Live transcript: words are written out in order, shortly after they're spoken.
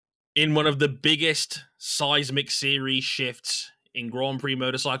In one of the biggest seismic series shifts in Grand Prix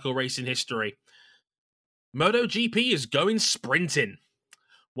motorcycle racing history, MotoGP is going sprinting.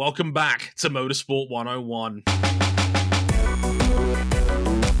 Welcome back to Motorsport 101.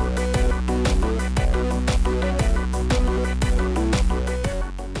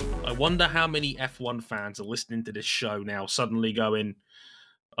 I wonder how many F1 fans are listening to this show now, suddenly going,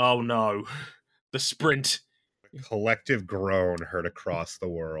 oh no, the sprint. A collective groan heard across the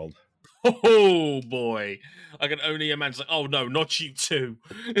world. Oh boy, I can only imagine. Like, oh no, not you too.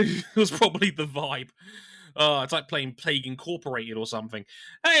 It was probably the vibe. It's like playing Plague Incorporated or something.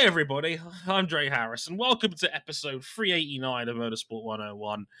 Hey everybody, I'm Dre Harris, and welcome to episode 389 of Motorsport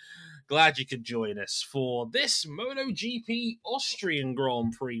 101. Glad you could join us for this MotoGP Austrian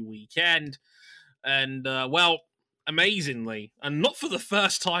Grand Prix weekend. And, amazingly, and not for the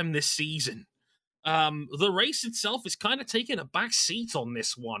first time this season, the race itself is kind of taking a back seat on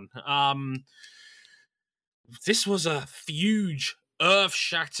this one. This was a huge,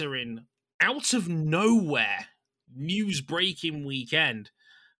 earth-shattering, out of nowhere, news-breaking weekend.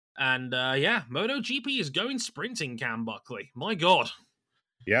 And, MotoGP is going sprinting, Cam Buckley. My God.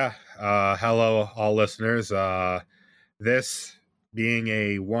 Yeah. Hello, all listeners. This being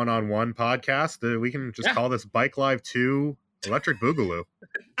a one-on-one podcast, we can just call this Bike Live 2 Electric Boogaloo.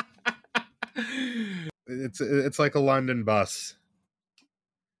 It's like a London bus.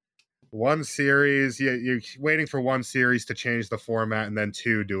 One series, you're waiting for one series to change the format, and then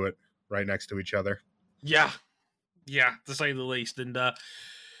two do it right next to each other. Yeah, to say the least. And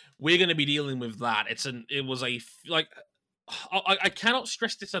we're going to be dealing with that. I cannot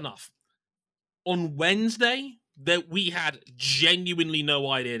stress this enough. On Wednesday, that we had genuinely no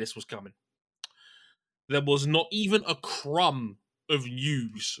idea this was coming. There was not even a crumb of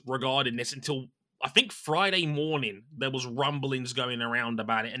news regarding this until I think Friday morning. There was rumblings going around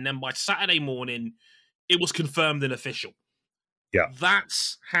about it, and then by Saturday morning, it was confirmed and official. Yeah,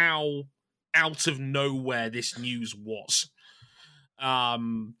 that's how out of nowhere this news was. That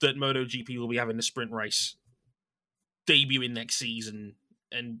MotoGP will be having a sprint race debuting next season.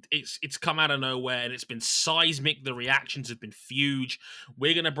 And it's come out of nowhere, and it's been seismic. The reactions have been huge.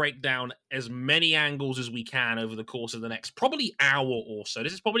 We're going to break down as many angles as we can over the course of the next probably hour or so.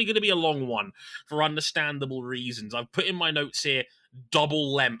 This is probably going to be a long one for understandable reasons. I've put in my notes here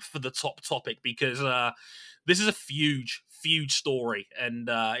double length for the top topic because this is a huge story, and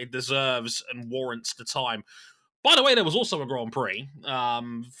it deserves and warrants the time. By the way, there was also a Grand Prix.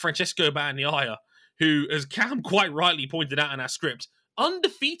 Francesco Bagnaia, who, as Cam quite rightly pointed out in our script,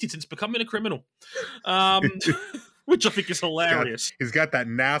 undefeated since becoming a criminal, which I think is hilarious. He's got that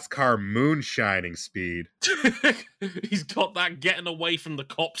NASCAR moonshining speed. He's got that getting away from the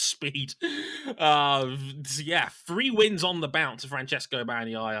cops speed. 3 wins on the bounce to Francesco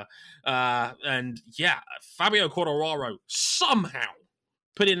Bagnaia. Fabio Quartararo somehow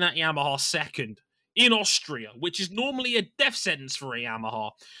put in that Yamaha second in Austria, which is normally a death sentence for a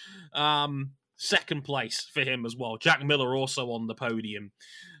Yamaha. Second place for him as well. Jack Miller also on the podium.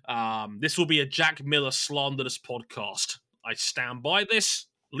 This will be a Jack Miller slanderous podcast. I stand by this.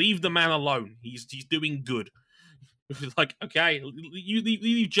 Leave the man alone. He's doing good. Like, okay, you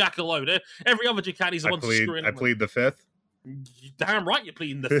leave Jack alone. Every other Ducati's the one to screw it. I plead the fifth. Damn right you're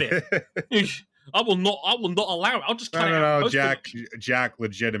pleading the fifth. I will not allow it. I'll just cut it out. No. Jack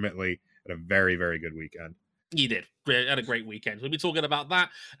legitimately had a very, very good weekend. He did. Had a great weekend. We'll be talking about that.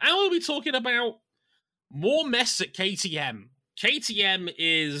 And we'll be talking about more mess at KTM. KTM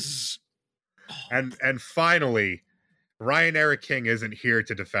is... And finally, Ryan Eric King isn't here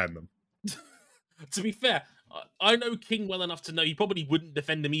to defend them. To be fair, I know King well enough to know he probably wouldn't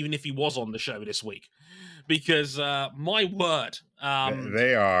defend him even if he was on the show this week. Because, my word...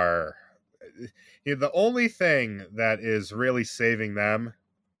 they are... the only thing that is really saving them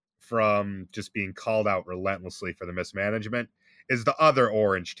from just being called out relentlessly for the mismanagement is the other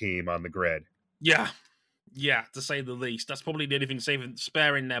orange team on the grid. Yeah, to say the least. That's probably the only thing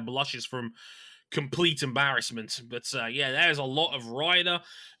sparing their blushes from complete embarrassment. But there's a lot of rider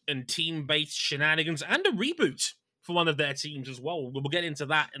and team-based shenanigans and a reboot for one of their teams as well. We'll get into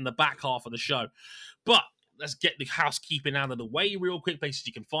that in the back half of the show. But let's get the housekeeping out of the way real quick. Places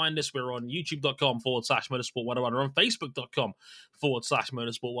you can find us. We're on youtube.com/motorsport101. We're on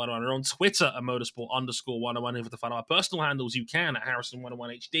facebook.com/motorsport101. We're on Twitter at motorsport_101. If you find our personal handles, you can at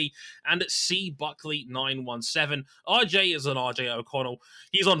Harrison101HD and at CBuckley917. RJ is an RJ O'Connell.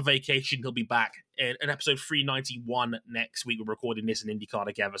 He's on vacation. He'll be back in episode 391 next week. We're recording this in IndyCar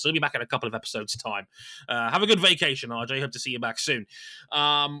together, so he'll be back in a couple of episodes' time. Have a good vacation, RJ. Hope to see you back soon.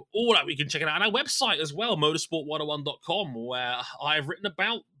 All that we can check it out on our website as well, motorsport101.com, where I've written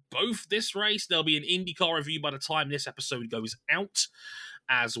about both this race. There'll be an IndyCar review by the time this episode goes out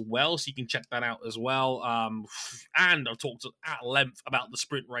as well, so you can check that out as well. And I've talked at length about the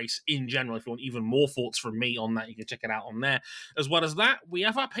sprint race in general. If you want even more thoughts from me on that, you can check it out on there. As well as that, we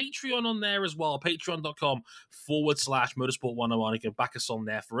have our Patreon on there as well, patreon.com/motorsport101. You can back us on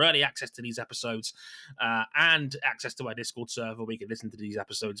there for early access to these episodes and access to our Discord server. We can listen to these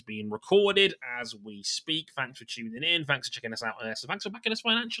episodes being recorded as we speak. Thanks for tuning in. Thanks for checking us out on there. So thanks for backing us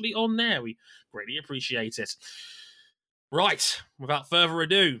financially on there. We greatly appreciate it. Right, without further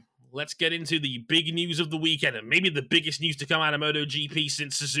ado, let's get into the big news of the weekend, and maybe the biggest news to come out of MotoGP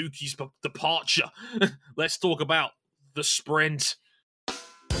since Suzuki's departure. Let's talk about the sprint.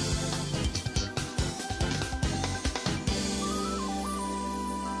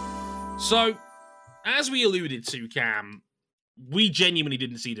 So, as we alluded to, Cam, we genuinely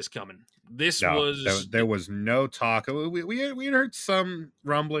didn't see this coming. There was no talk. We had heard some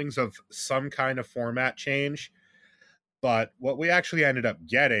rumblings of some kind of format change. But what we actually ended up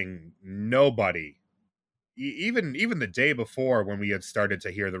getting, nobody, even the day before when we had started to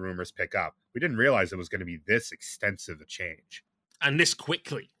hear the rumors pick up, we didn't realize it was going to be this extensive a change. And this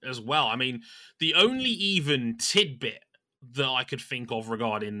quickly as well. I mean, the only even tidbit that I could think of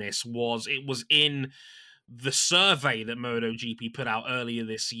regarding this was it was in the survey that MotoGP put out earlier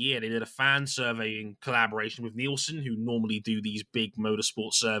this year. They did a fan survey in collaboration with Nielsen, who normally do these big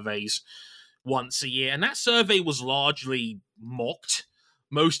motorsport surveys once a year, and that survey was largely mocked,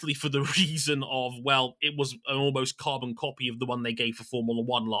 mostly for the reason of, well, it was an almost carbon copy of the one they gave for Formula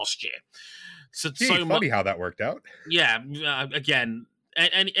One last year. So funny how that worked out. Yeah, again,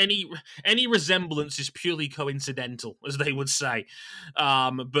 any resemblance is purely coincidental, as they would say.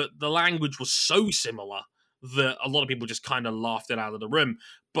 But the language was so similar that a lot of people just kind of laughed it out of the room.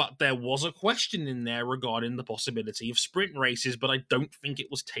 But there was a question in there regarding the possibility of sprint races, but I don't think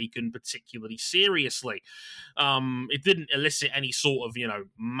it was taken particularly seriously. It didn't elicit any sort of,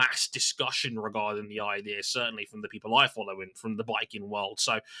 mass discussion regarding the idea, certainly from the people I follow and from the biking world.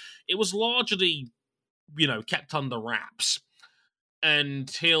 So it was largely, kept under wraps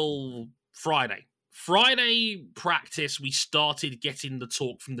until Friday. Friday practice, we started getting the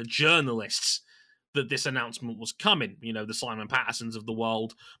talk from the journalists that this announcement was coming. The Simon Pattersons of the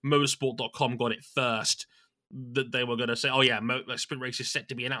world. Motorsport.com got it first, that they were going to say, oh yeah, sprint race is set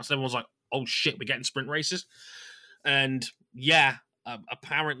to be announced. And everyone's like, oh shit, we're getting sprint races? And yeah,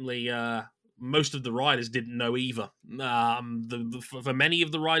 apparently most of the riders didn't know either. For many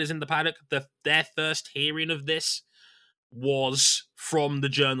of the riders in the paddock, their first hearing of this was from the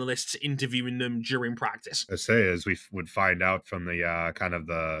journalists interviewing them during practice. I say, as we would find out from the kind of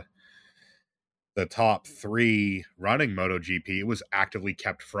the top three running MotoGP, it was actively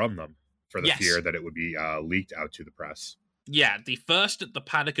kept from them for the fear that it would be leaked out to the press. Yeah, the first that the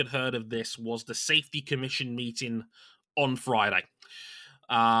paddock had heard of this was the Safety Commission meeting on Friday.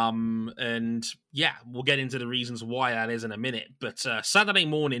 And yeah, we'll get into the reasons why that is in a minute. But Saturday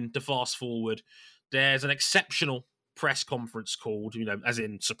morning, to fast forward, there's an exceptional press conference called, as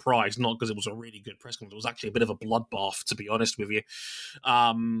in surprise, not because it was a really good press conference. It was actually a bit of a bloodbath, to be honest with you.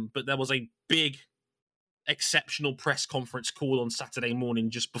 But there was a big, exceptional press conference called on Saturday morning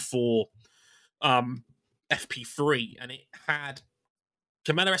just before FP3, and it had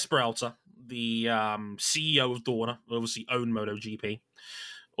Camila Esperalta, the CEO of Dorna, who obviously own MotoGP,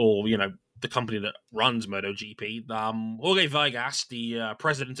 or, the company that runs MotoGP, Jorge Vargas, the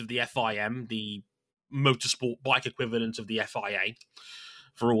president of the FIM, the motorsport bike equivalent of the FIA,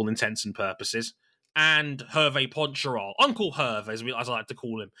 for all intents and purposes, and Hervé Poncharal, Uncle Hervé, as I like to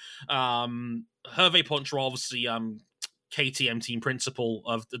call him. Hervé Poncharal, obviously KTM team principal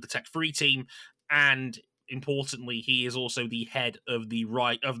of the Tech3 team, and importantly, he is also the head of the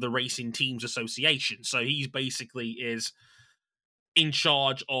Racing Teams Association. So he's basically is in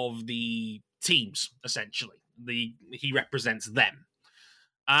charge of the teams, essentially. He represents them.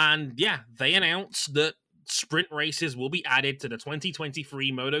 And yeah, they announced that sprint races will be added to the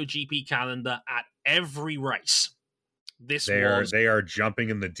 2023 MotoGP calendar at every race. They are jumping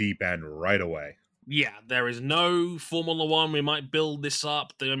in the deep end right away. Yeah, there is no Formula One. We might build this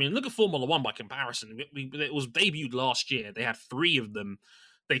up. I mean, look at Formula One by comparison. It was debuted last year. They had 3 of them.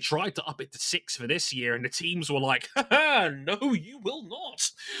 They tried to up it to 6 for this year, and the teams were like, no, you will not.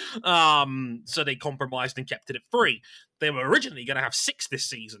 So they compromised and kept it at 3. They were originally going to have 6 this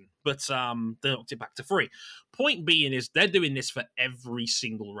season, but they knocked it back to 3. Point being is they're doing this for every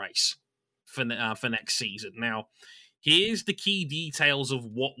single race for next season. Now, here's the key details of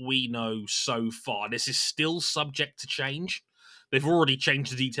what we know so far. This is still subject to change. They've already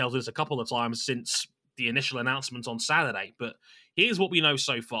changed the details of this a couple of times since the initial announcement on Saturday, but Here's what we know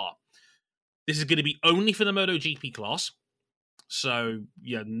so far. This is going to be only for the MotoGP class. So,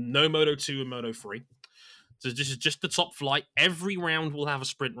 yeah, no Moto 2 and Moto 3. So this is just the top flight. Every round will have a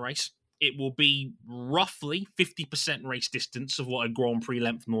sprint race. It will be roughly 50% race distance of what a Grand Prix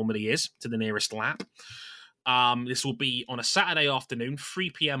length normally is to the nearest lap. This will be on a Saturday afternoon,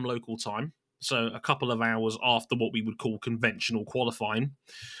 3 p.m. local time. So a couple of hours after what we would call conventional qualifying.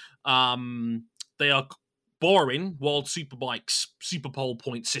 They are borrowing World Superbike's Superpole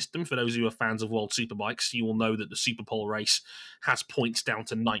point system. For those who are fans of World Superbikes, you will know that the Superpole race has points down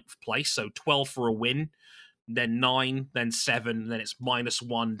to 9th place. So 12 for a win, then 9, then 7, then it's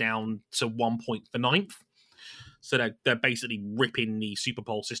 -1 down to 1 point for 9th. So they're basically ripping the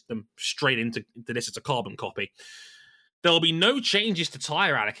Superpole system straight into this. It's a carbon copy. There'll be no changes to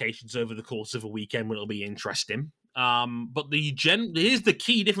tyre allocations over the course of a weekend, which will be interesting. But here's the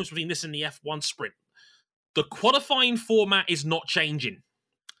key difference between this and the F1 sprint. The qualifying format is not changing.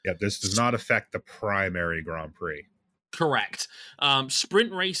 Yeah, this does not affect the primary Grand Prix. Correct.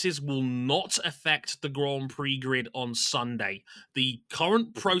 Sprint races will not affect the Grand Prix grid on Sunday. The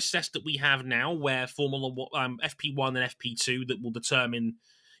current process that we have now, where FP1 and FP2 that will determine,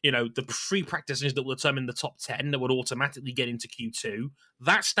 the free practices that will determine the top 10 that would automatically get into Q2,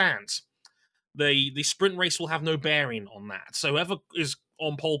 that stands. The sprint race will have no bearing on that. So whoever is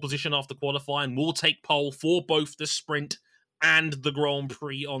on pole position after qualifying will take pole for both the sprint and the Grand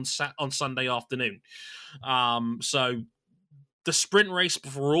Prix on Sunday afternoon. So the sprint race,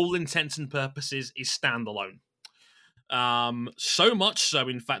 for all intents and purposes, is standalone. So much so,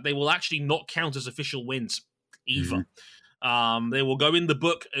 in fact, they will actually not count as official wins either. They will go in the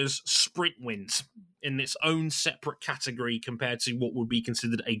book as sprint wins in its own separate category compared to what would be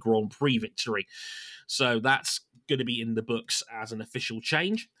considered a Grand Prix victory. So that's going to be in the books as an official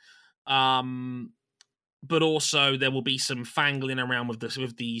change. But also there will be some fangling around with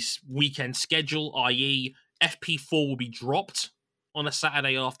the weekend schedule, i.e. FP4 will be dropped on a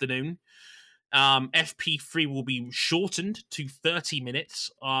Saturday afternoon. FP3 will be shortened to 30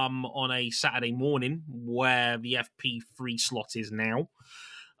 minutes on a Saturday morning, where the FP3 slot is now.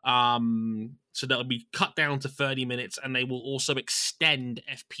 So that'll be cut down to 30 minutes, and they will also extend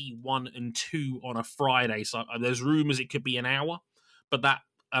FP1 and 2 on a Friday. So there's rumors it could be an hour, but that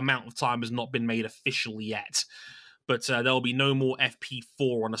amount of time has not been made official yet. But there'll be no more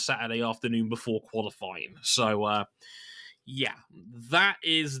FP4 on a Saturday afternoon before qualifying. So, yeah, that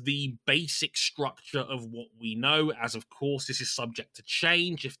is the basic structure of what we know. As of course, this is subject to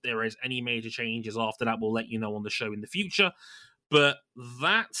change. If there is any major changes after that, we'll let you know on the show in the future. But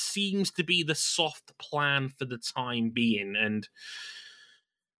that seems to be the soft plan for the time being. And,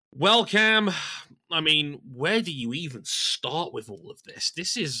 well, Cam, I mean, where do you even start with all of this?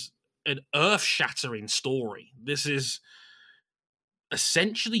 This is an earth-shattering story. This is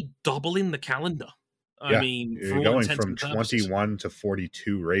essentially doubling the calendar. I mean, you're going from 21 to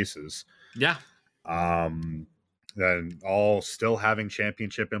 42 races. Yeah. Then all still having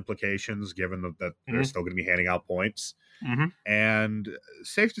championship implications, given that they're still going to be handing out points. And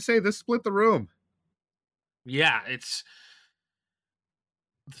safe to say, this split the room. Yeah,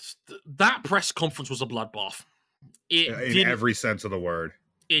 that press conference was a bloodbath. In every sense of the word.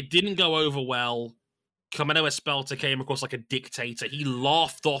 It didn't go over well. Camilo Espelta came across like a dictator. He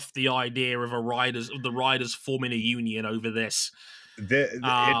laughed off the idea of the riders forming a union over this.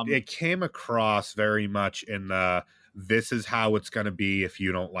 It came across very much in the "this is how it's going to be. If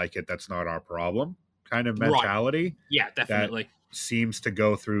you don't like it, that's not our problem" kind of mentality. Right. Yeah, definitely. That seems to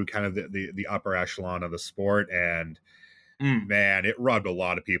go through kind of the upper echelon of the sport, and man, it rubbed a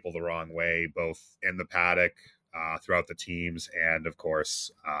lot of people the wrong way, both in the paddock, throughout the teams, and of course,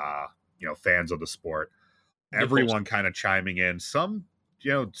 fans of the sport. Everyone kind of chiming in. Some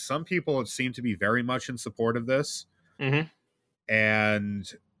people seem to be very much in support of this. And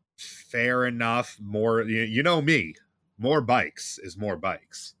fair enough. More, me, more bikes is more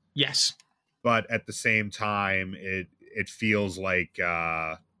bikes. Yes. But at the same time, it feels like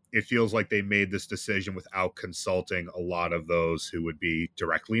they made this decision without consulting a lot of those who would be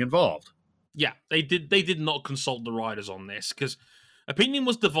directly involved. Yeah, they did not consult the riders on this, because opinion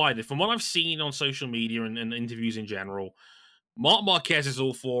was divided. From what I've seen on social media and interviews in general, Marc Marquez is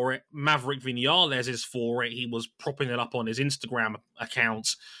all for it. Maverick Vinales is for it. He was propping it up on his Instagram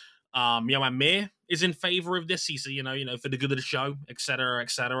accounts. Johan Mir is in favor of this. He said, for the good of the show, etc.,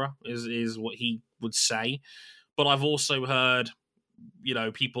 is what he would say. But I've also heard,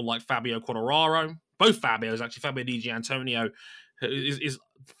 people like Fabio Quartararo, both Fabios actually, Fabio Di Giannantonio,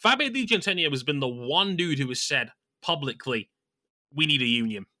 Fabio Di Giannantonio has been the one dude who has said publicly, we need a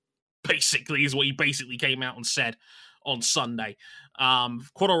union, basically, is what he basically came out and said on Sunday.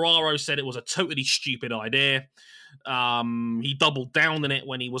 Quartararo said it was a totally stupid idea. He doubled down on it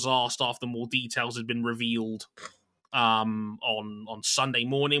when he was asked after more details had been revealed on Sunday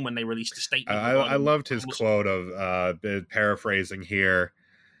morning when they released a statement. I loved his quote of paraphrasing here.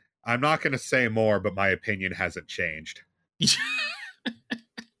 I'm not going to say more, but my opinion hasn't changed.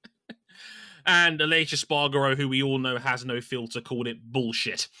 And Aleix Espargaro, who we all know has no filter, called it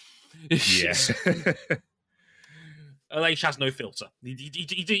bullshit. Yes. Aleix has no filter.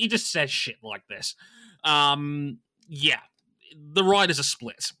 He just says shit like this. Yeah, the riders are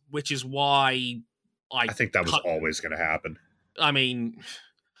split, which is why I think that was always going to happen. I mean,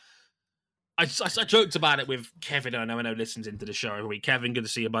 I joked about it with Kevin. I know listens into the show every week. Kevin, good to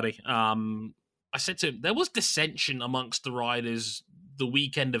see you, buddy. I said to him, there was dissension amongst the riders the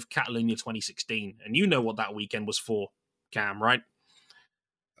weekend of Catalunya 2016, and you know what that weekend was for, Cam, right?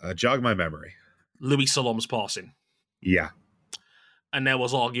 Jog my memory. Louis Salom's passing. Yeah. And there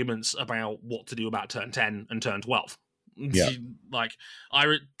was arguments about what to do about turn 10 and turn 12. Yeah. Like,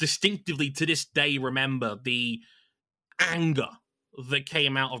 I distinctively to this day remember the anger that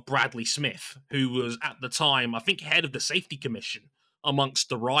came out of Bradley Smith, who was at the time, I think, head of the safety commission amongst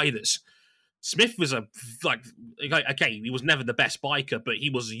the riders. Smith was he was never the best biker, but he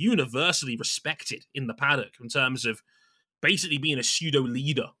was universally respected in the paddock in terms of basically being a pseudo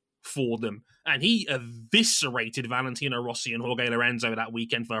leader for them. And he eviscerated Valentino Rossi and Jorge Lorenzo that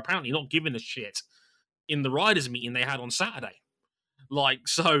weekend for apparently not giving a shit in the riders meeting they had on Saturday. Like,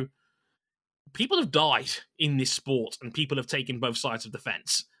 so people have died in this sport and people have taken both sides of the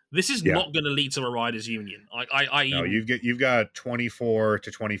fence. This is not going to lead to a riders union. No, you've got 24 to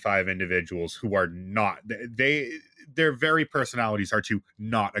 25 individuals who are not, their very personalities are to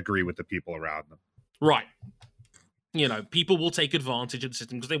not agree with the people around them. Right. You know, people will take advantage of the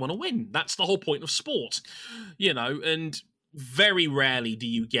system because they want to win. That's the whole point of sport. You know, and very rarely do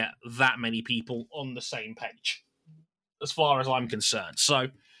you get that many people on the same page, as far as I'm concerned. So,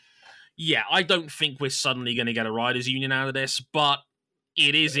 yeah, I don't think we're suddenly going to get a riders union out of this, but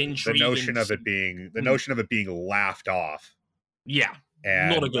it is intriguing. The notion of it being laughed off. Yeah, and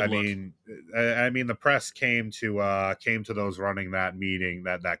not a good look. I mean, the press came to those running that meeting,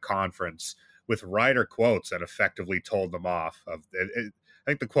 that conference, with rider quotes that effectively told them off. I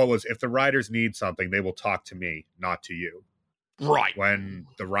think the quote was, "If the riders need something, they will talk to me, not to you." Right. When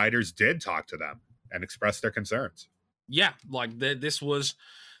the riders did talk to them and express their concerns. Yeah, like this was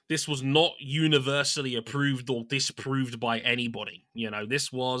not universally approved or disproved by anybody. You know,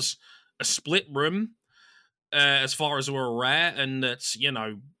 this was a split room, as far as we're aware, and that's, you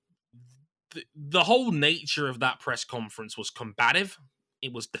know, the whole nature of that press conference was combative.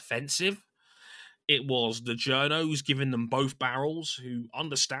 It was defensive. It was the journos giving them both barrels, who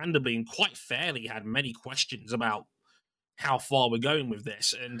understandably and quite fairly had many questions about how far we're going with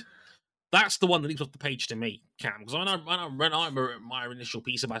this. And that's the one that leaps off the page to me, Cam, because when I read my initial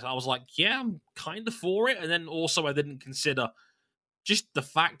piece about it, I was like, yeah, I'm kind of for it. And then also I didn't consider just the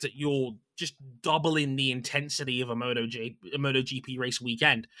fact that you're just doubling the intensity of a MotoGP race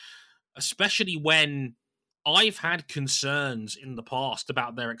weekend, especially when I've had concerns in the past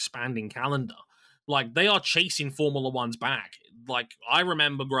about their expanding calendar. Like, they are chasing Formula One's back. Like, I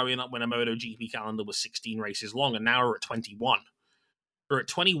remember growing up when a MotoGP calendar was 16 races long, and now we're at 21. We're at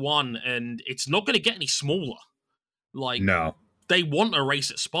 21, and it's not going to get any smaller. Like, no, they want a race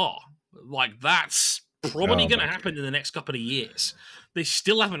at Spa. Like, that's probably going to happen in the next couple of years. They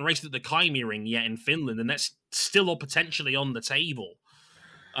still haven't raced at the Kaimi Ring yet in Finland, and that's still potentially on the table.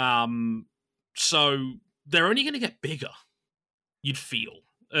 So they're only going to get bigger, you'd feel.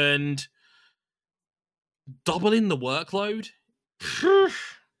 And doubling the workload.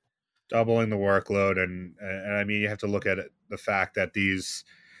 And I mean, you have to look at it, the fact that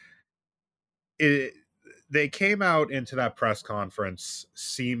they came out into that press conference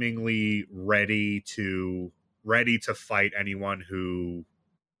seemingly ready to fight anyone who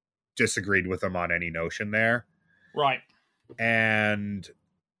disagreed with them on any notion there. Right. And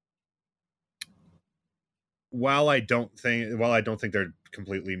while I don't think they're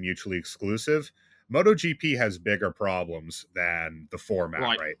completely mutually exclusive, MotoGP has bigger problems than the format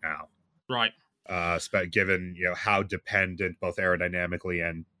right now. Right. Given, you know, how dependent, both aerodynamically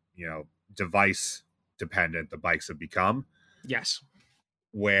and, you know, device dependent, the bikes have become. Yes.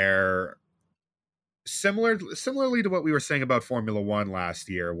 Where similarly to what we were saying about Formula One last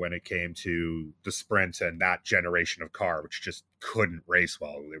year when it came to the sprint and that generation of car, which just couldn't race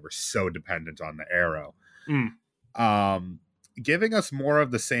well. They were so dependent on the aero. Giving us more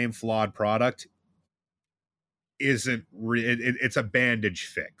of the same flawed product isn't it's a bandage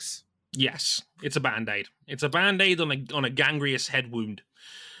fix. Yes, it's a Band-Aid. It's a Band-Aid on a gangrenous head wound.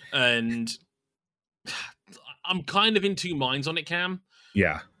 And I'm kind of in two minds on it, Cam,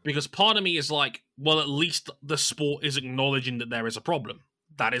 Yeah. because part of me is like, well, at least the sport is acknowledging that there is a problem.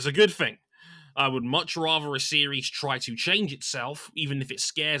 That is a good thing. I would much rather a series try to change itself, even if it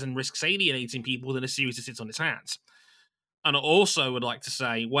scares and risks alienating people, than a series that sits on its hands. And I also would like to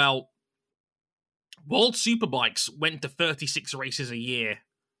say, well, World Superbikes went to 36 races a year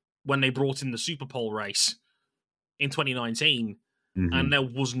when they brought in the Superpole race in 2019, and there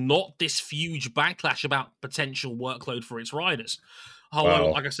was not this huge backlash about potential workload for its riders. However,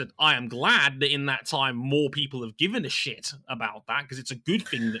 Well, like I said, I am glad that in that time more people have given a shit about that, because it's a good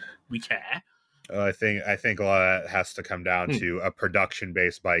thing that we care. I think a lot of that has to come down Hmm. to a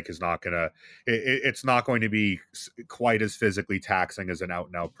production-based bike is not going to. It's not going to be quite as physically taxing as an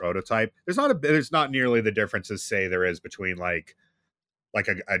out-and-out prototype. There's not nearly the difference as say there is between like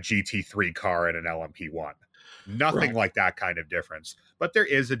a GT3 car and an LMP1. Nothing Right. like that kind of difference, but there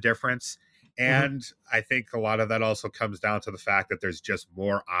is a difference. And I think a lot of that also comes down to the fact that there's just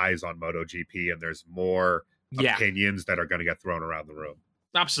more eyes on MotoGP and there's more Yeah, opinions that are going to get thrown around the room.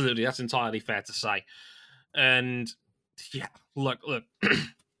 absolutely. That's entirely fair to say. And yeah, look,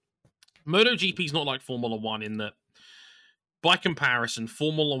 MotoGP is not like Formula One in that, by comparison,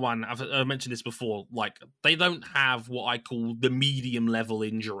 Formula One, I've mentioned this before, like, they don't have what I call the medium level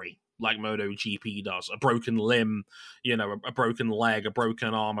injury like MotoGP does. A broken limb, a broken leg, a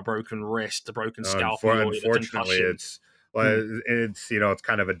broken arm, a broken wrist, a broken scaphoid, a Unfortunately, concussion. it's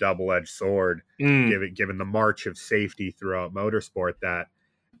kind of a double-edged sword, Mm. given the march of safety throughout motorsport. That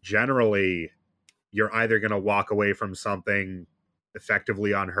generally you're either going to walk away from something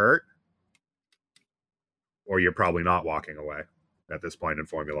effectively unhurt, or you're probably not walking away at this point in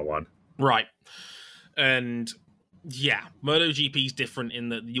Formula One. Right. And yeah, MotoGP is different in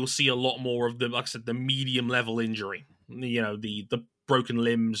that you'll see a lot more of the, like I said, the medium level injury. The broken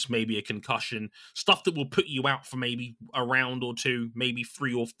limbs, maybe a concussion, stuff that will put you out for maybe a round or two, maybe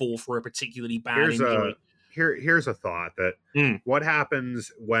 3 or 4 for a particularly bad injury. Here's a thought that Mm. what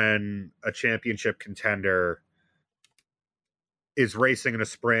happens when a championship contender is racing in a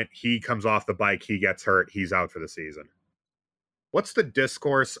sprint, he comes off the bike, he gets hurt, he's out for the season. What's the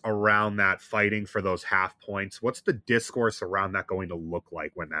discourse around that fighting for those half points? What's the discourse around that going to look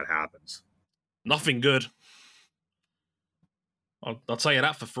like when that happens? Nothing good. I'll tell you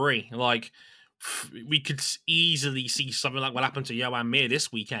that for free. Like, we could easily see something like what happened to Johan Mir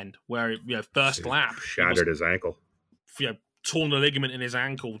this weekend, where first lap Shattered his ankle. Torn the ligament in his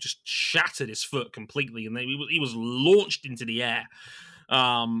ankle, just shattered his foot completely, and he was launched into the air.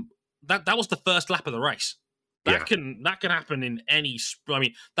 That was the first lap of the race. That can happen in any. I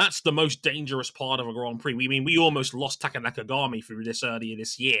mean, that's the most dangerous part of a Grand Prix. We almost lost Taka Nakagami through this earlier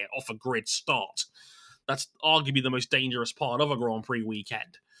this year off a grid start. That's arguably the most dangerous part of a Grand Prix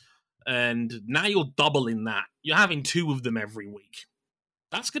weekend. And now you're doubling that. You're having 2 of them every week.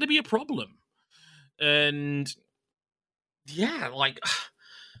 That's going to be a problem. And yeah, like,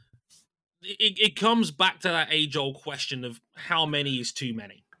 it comes back to that age-old question of how many is too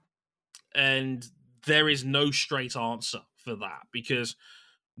many. And there is no straight answer for that, because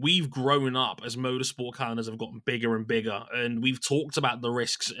we've grown up as motorsport calendars have gotten bigger and bigger, and we've talked about the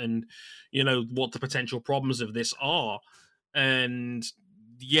risks and what the potential problems of this are, and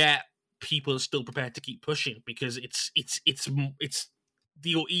yet people are still prepared to keep pushing because it's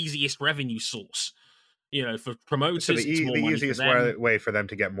the easiest revenue source. For promoters, So it's more money easiest for them. way for them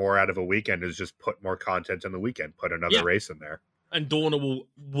to get more out of a weekend is just put more content in the weekend, put another race in there. And Dorna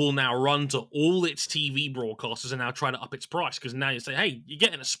will now run to all its TV broadcasters and now try to up its price, because now you say, hey, you're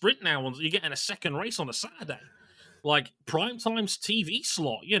getting a sprint now, you're getting a second race on a Saturday. Like, prime time's TV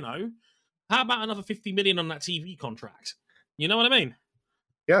slot, How about another 50 million on that TV contract? You know what I mean?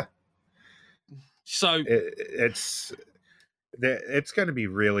 Yeah. So it's going to be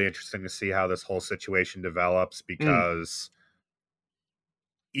really interesting to see how this whole situation develops, because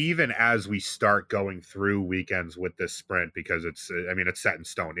even as we start going through weekends with this sprint, because it's set in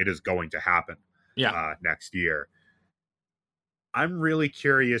stone, it is going to happen next year. I'm really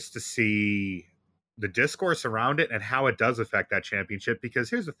curious to see the discourse around it and how it does affect that championship, because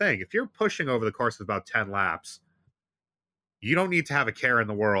here's the thing: if you're pushing over the course of about 10 laps, you don't need to have a care in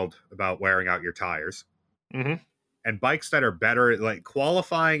the world about wearing out your tires. And bikes that are better, like,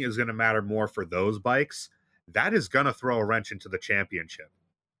 qualifying is going to matter more for those bikes. That is going to throw a wrench into the championship.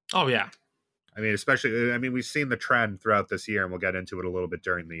 Oh, yeah. We've seen the trend throughout this year, and we'll get into it a little bit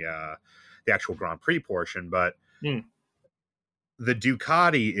during the actual Grand Prix portion, but the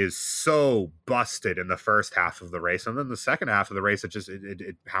Ducati is so busted in the first half of the race, and then the second half of the race,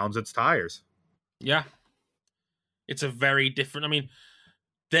 it pounds its tires. Yeah. It's a very different. I mean,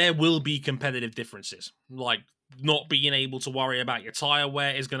 there will be competitive differences. Like, not being able to worry about your tire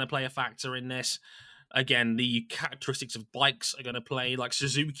wear is going to play a factor in this. Again, the characteristics of bikes are going to play. Like,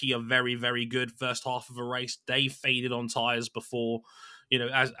 Suzuki are very, very good first half of a race. They faded on tires before. You know,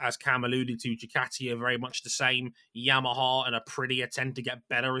 as Cam alluded to, Ducati are very much the same. Yamaha and Aprilia tend to get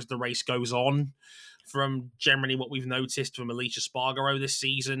better as the race goes on, from generally what we've noticed from Alicia Spargaro this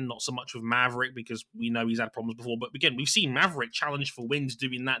season. Not so much with Maverick, because we know he's had problems before. But again, we've seen Maverick challenge for wins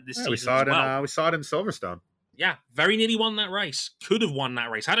doing that this season we saw as well. We saw it in Silverstone. Yeah, very nearly won that race. Could have won that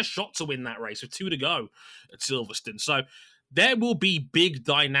race. Had a shot to win that race with 2 to go at Silverstone. So there will be big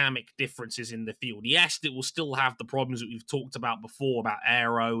dynamic differences in the field. Yes, it will still have the problems that we've talked about before about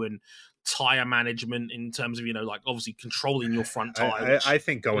aero and tire management in terms of, you know, like obviously controlling your front tire. I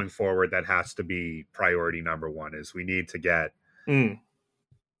think going forward, that has to be priority number one. Is we need to get. I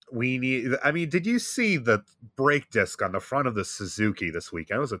mean, did you see the brake disc on the front of the Suzuki this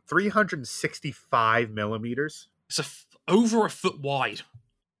weekend? It was a 365 millimeters. It's over a foot wide,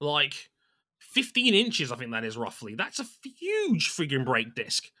 like 15 inches, I think that is roughly. That's a huge friggin' brake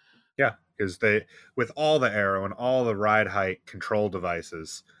disc. Yeah, because they, with all the aero and all the ride height control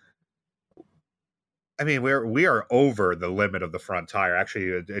devices, I mean, we are over the limit of the front tire.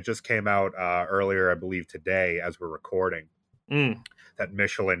 Actually, it just came out earlier, I believe today, as we're recording, that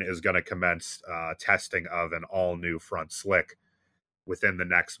Michelin is going to commence testing of an all-new front slick within the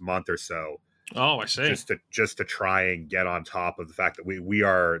next month or so. Oh, I see. Just to try and get on top of the fact that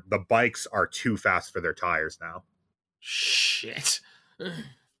the bikes are too fast for their tires now. Shit.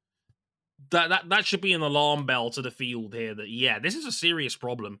 That should be an alarm bell to the field here that, yeah, this is a serious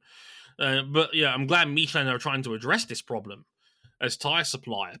problem. But yeah, I'm glad Michelin are trying to address this problem as tire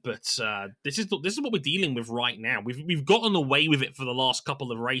supplier. But this is what we're dealing with right now. We've gotten away with it for the last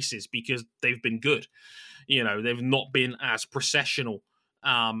couple of races because they've been good. You know, they've not been as processional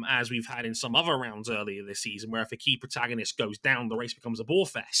as we've had in some other rounds earlier this season, where if a key protagonist goes down, the race becomes a bore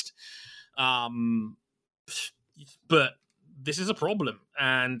fest. But this is a problem,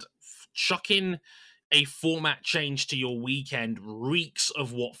 and chucking a format change to your weekend reeks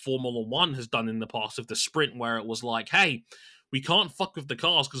of what Formula One has done in the past with the sprint, where it was like, hey, we can't fuck with the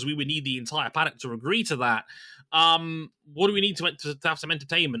cars because we would need the entire paddock to agree to that. What do we need to have some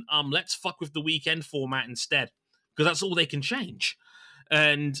entertainment? Let's fuck with the weekend format instead, because that's all they can change.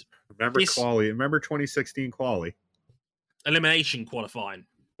 And remember 2016 quali? Elimination qualifying.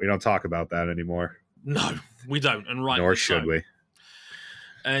 We don't talk about that anymore. No, we don't, and right. Nor should we.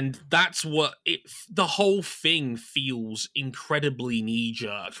 And that's what the whole thing feels incredibly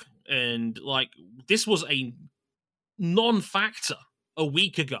knee-jerk. And like, this was a non-factor a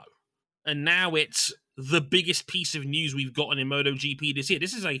week ago, and now it's the biggest piece of news we've gotten in MotoGP this year.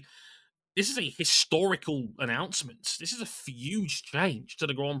 This is a historical announcement. This is a huge change to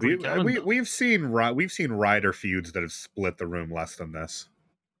the Grand Prix calendar. We've seen rider feuds that have split the room less than this.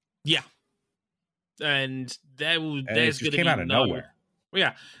 Yeah, and there's going to be out of nowhere.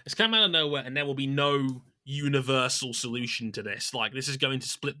 Yeah, it's come out of nowhere, and there will be no universal solution to this. Like, this is going to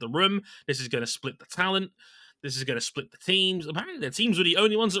split the room. This is going to split the talent. This is going to split the teams. Apparently, the teams were the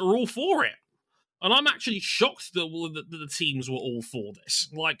only ones that were all for it. And I'm actually shocked that the teams were all for this.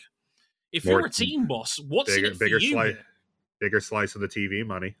 Like, if you're a team boss, what's in it for you? Bigger slice of the TV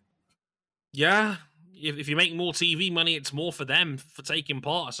money. Yeah. If you make more TV money, it's more for them for taking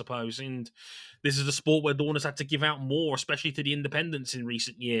part, I suppose. And this is a sport where Dorna's had to give out more, especially to the independents in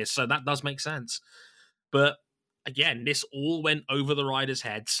recent years. So that does make sense. But again, this all went over the riders'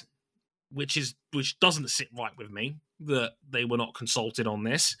 heads, which doesn't sit right with me, that they were not consulted on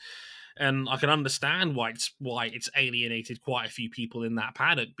this. And I can understand why it's alienated quite a few people in that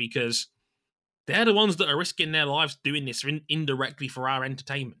paddock, because they're the ones that are risking their lives doing this indirectly for our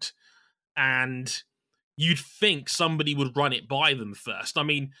entertainment. And you'd think somebody would run it by them first. I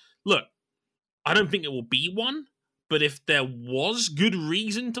mean, look, I don't think it will be one, but if there was good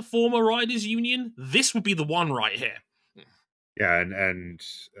reason to form a riders' union, this would be the one right here. Yeah, and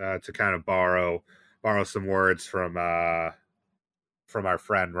to kind of borrow some words from our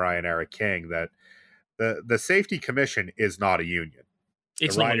friend Ryan Eric King, that the safety commission is not a union.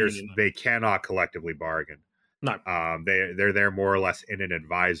 It's the riders, not a union, they cannot collectively bargain. No. They're there more or less in an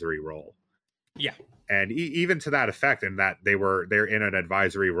advisory role. Yeah. And even to that effect, in that they're in an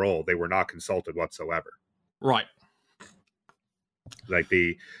advisory role, they were not consulted whatsoever. Right. Like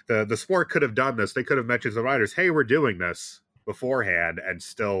the sport could have done this. They could have mentioned to the riders, "Hey, we're doing this," beforehand, and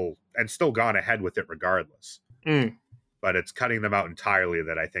still gone ahead with it regardless. but it's cutting them out entirely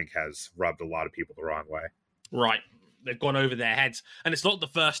that I think has rubbed a lot of people the wrong way. Right. They've gone over their heads. And it's not the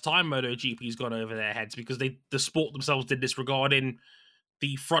first time MotoGP's gone over their heads, because the sport themselves did this regarding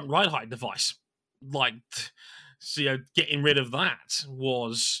the front ride height device. Like, so, getting rid of that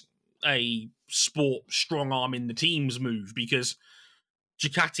was a sport strong arm in the team's move, because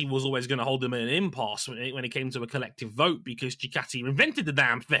Ducati was always going to hold them in an impasse when it came to a collective vote, because Ducati invented the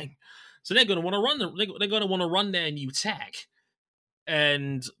damn thing. So they're going to want to run. They're going to want to run their new tech,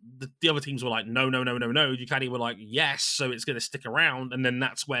 and the other teams were like, no. Ducati were like, yes. So it's going to stick around, and then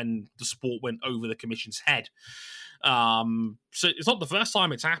that's when the sport went over the commission's head. So it's not the first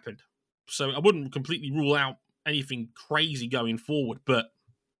time it's happened. So I wouldn't completely rule out anything crazy going forward, but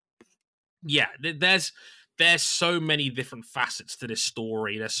yeah, there's so many different facets to this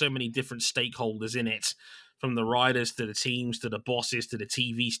story. There's so many different stakeholders in it, from the riders to the teams to the bosses to the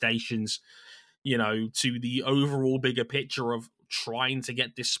TV stations, to the overall bigger picture of trying to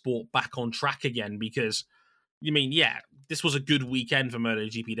get this sport back on track again. Because, this was a good weekend for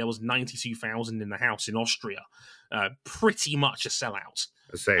MotoGP. There was 92,000 in the house in Austria. Pretty much a sellout.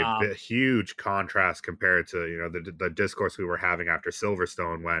 I say a huge contrast compared to the discourse we were having after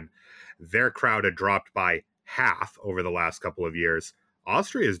Silverstone, when their crowd had dropped by half over the last couple of years.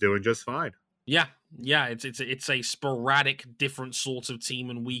 Austria is doing just fine. Yeah, it's a sporadic, different sort of team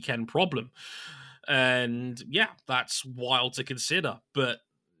and weekend problem, and that's wild to consider. But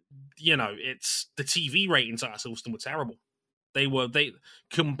it's the TV ratings at Silverstone were terrible. They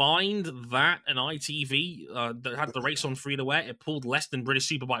combined that and ITV that had the race on free to wear. It pulled less than British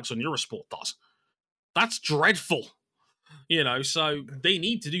Superbikes on Eurosport does. That's dreadful. So they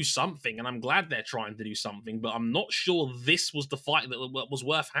need to do something, and I'm glad they're trying to do something, but I'm not sure this was the fight that was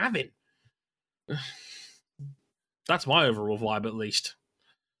worth having. That's my overall vibe, at least.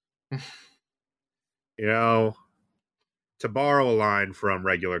 To borrow a line from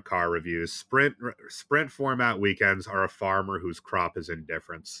regular car reviews, sprint format weekends are a farmer whose crop is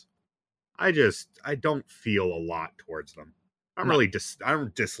indifference. I don't feel a lot towards them. I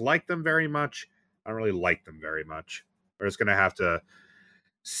don't dislike them very much. I don't really like them very much. We're just going to have to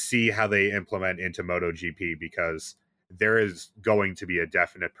see how they implement into MotoGP, because there is going to be a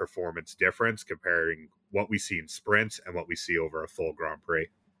definite performance difference comparing what we see in sprints and what we see over a full Grand Prix.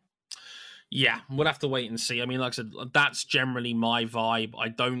 Yeah, we'll have to wait and see. I mean, like I said, that's generally my vibe. I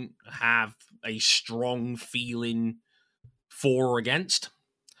don't have a strong feeling for or against.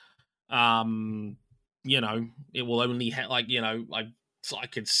 It will only I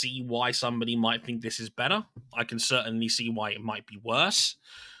can see why somebody might think this is better. I can certainly see why it might be worse.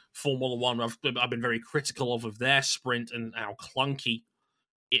 Formula One, I've been very critical of their sprint and how clunky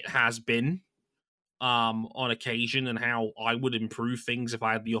it has been on occasion, and how I would improve things if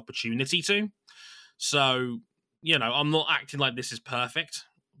I had the opportunity to. So, I'm not acting like this is perfect,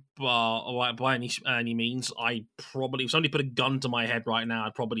 but by any means. I probably, if somebody put a gun to my head right now,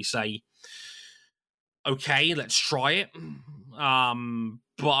 I'd probably say, okay, let's try it.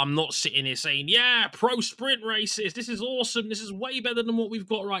 But I'm not sitting here saying, yeah, pro sprint races, this is awesome, this is way better than what we've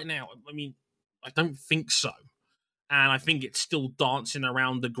got right now. I mean, I don't think so. And I think it's still dancing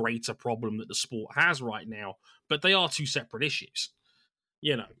around the greater problem that the sport has right now. But they are two separate issues.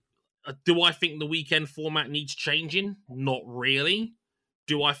 Do I think the weekend format needs changing? Not really.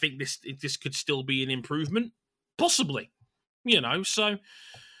 Do I think this could still be an improvement? Possibly. So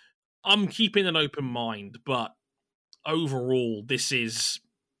I'm keeping an open mind. But overall, this is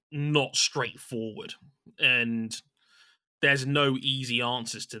not straightforward. And there's no easy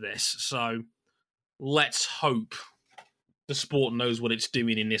answers to this. So let's hope the sport knows what it's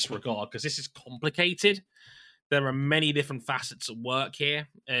doing in this regard, because this is complicated. There are many different facets at work here,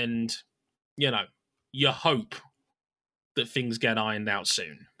 and you hope that things get ironed out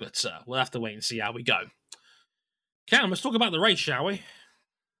soon. But we'll have to wait and see how we go. Cam, let's talk about the race, shall we?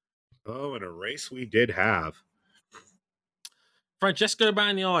 Oh, and a race we did have. Francesco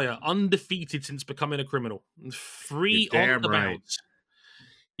Bagnaia, undefeated since becoming a criminal. 3 on the bounce.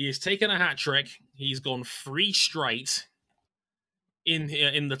 He has taken a hat trick. He's gone 3 straight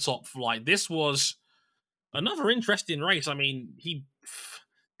in the top flight. This was another interesting race. I mean,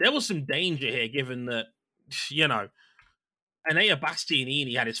 there was some danger here, given that Enea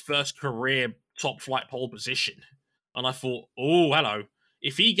Bastianini had his first career top flight pole position, and I thought, oh, hello,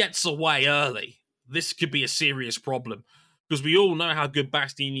 if he gets away early, this could be a serious problem, because we all know how good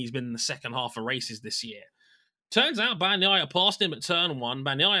Bastianini's been in the second half of races this year. Turns out Bagnaia passed him at turn 1.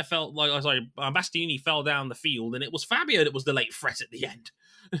 Bastianini fell down the field, and it was Fabio that was the late threat at the end.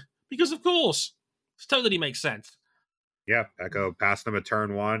 Because, of course, it totally makes sense. Yeah, Pecco passed him at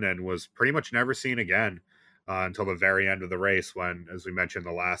turn 1 and was pretty much never seen again. until the very end of the race when, as we mentioned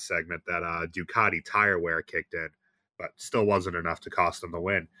in the last segment, that Ducati tire wear kicked in, but still wasn't enough to cost him the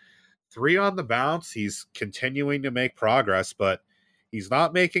win. 3 on the bounce. He's continuing to make progress, but he's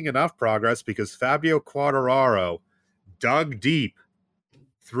not making enough progress because Fabio Quartararo dug deep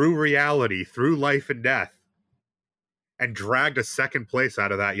through reality, through life and death, and dragged a second place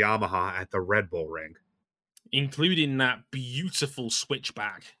out of that Yamaha at the Red Bull Ring. Including that beautiful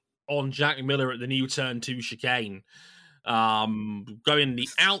switchback on Jack Miller at the new turn 2 chicane. Going the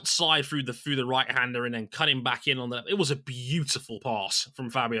outside through the right-hander and then cutting back in on the... It was a beautiful pass from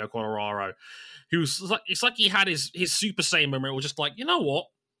Fabio Quartararo. It's like he had his Super Saiyan moment. It was just like, you know what?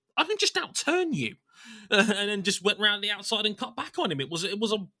 I can just outturn you. And then just went around the outside and cut back on him. It was a...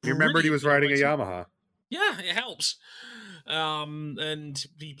 You remembered he was riding a Yamaha. Yeah, it helps. And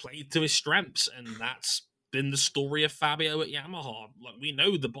he played to his strengths, and that's been the story of Fabio at Yamaha. Like, we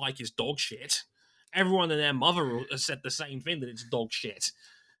know the bike is dog shit. Everyone and their mother has said the same thing, that it's dog shit.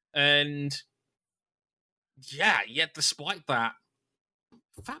 And yeah, yet despite that,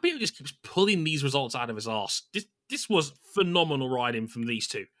 Fabio just keeps pulling these results out of his arse. This was phenomenal riding from these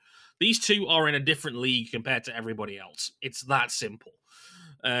two. These two are in a different league compared to everybody else. It's that simple.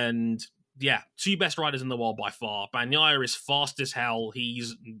 And yeah, 2 best riders in the world by far. Bagnaia is fast as hell.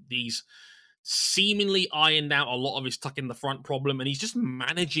 He's seemingly ironed out a lot of his tuck in the front problem, and he's just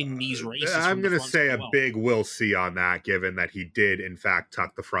managing these races. I'm going to say a big we'll see on that, given that he did in fact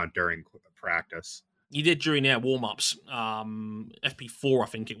tuck the front during practice. He did during their warm-ups. FP4, I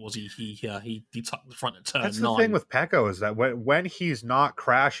think it was. He tucked the front at turn 9. That's the thing with Pecco, is that when he's not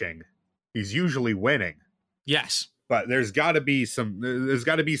crashing, he's usually winning. Yes, but there's got to be some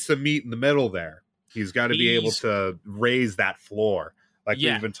meat in the middle there. He's got to be able to raise that floor. Like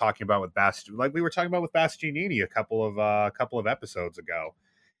we've been talking about with we were talking about with Bastianini a couple of episodes ago.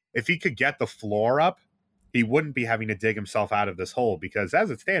 If he could get the floor up, he wouldn't be having to dig himself out of this hole, because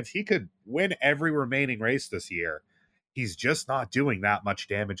as it stands, he could win every remaining race this year. He's just not doing that much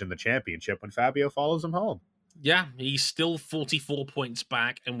damage in the championship when Fabio follows him home. Yeah, he's still 44 points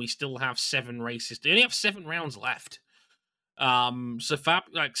back, and we still have 7 races. They only have 7 rounds left. So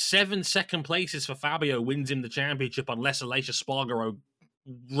 7 second places for Fabio wins him the championship unless Aleix Espargaro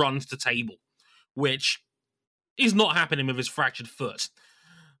runs to table, which is not happening with his fractured foot.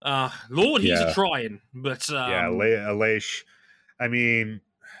 Lord, he's trying, but Aleix, I mean,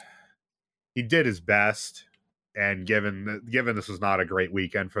 he did his best, and given this was not a great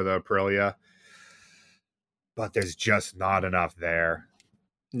weekend for the Aprilia, but there's just not enough there.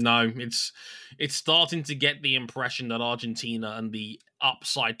 No, it's starting to get the impression that Argentina and the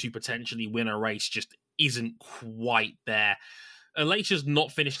upside to potentially win a race just isn't quite there. Aleix has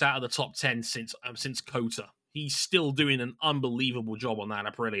not finished out of the top 10 since COTA. He's still doing an unbelievable job on that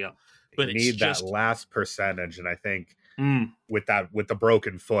Aprilia, but you need that last percentage, and I think with the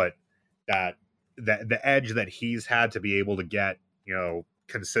broken foot, that the edge that he's had to be able to get,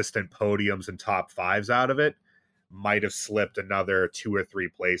 consistent podiums and top 5s out of it might have slipped another 2 or 3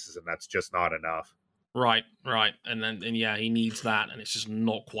 places, and that's just not enough. Right. And he needs that, and it's just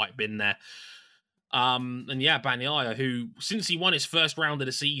not quite been there. Bagnaia, who, since he won his first round of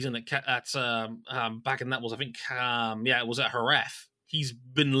the season at back in that was, I think, it was at Jerez, he's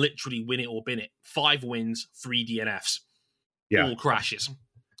been literally win it or bin it. 5 wins, 3 DNFs. Yeah. All crashes.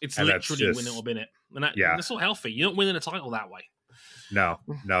 It's literally win it or bin it. And that's not healthy. You're not winning a title that way. No,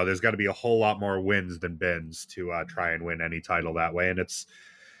 there's got to be a whole lot more wins than bins to try and win any title that way. And it's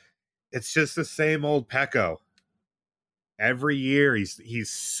just the same old Pecco. Every year he's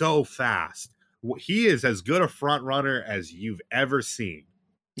so fast. He is as good a front runner as you've ever seen.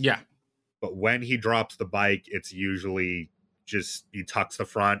 Yeah. But when he drops the bike, it's usually just he tucks the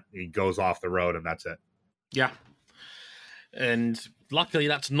front, he goes off the road, and that's it. Yeah. And luckily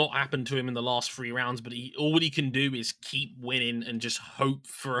that's not happened to him in the last 3 rounds, but all he can do is keep winning and just hope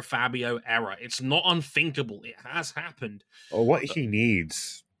for a Fabio error. It's not unthinkable. It has happened. Well, what he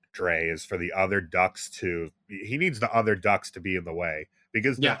needs, Dre, is for the other ducks to be in the way.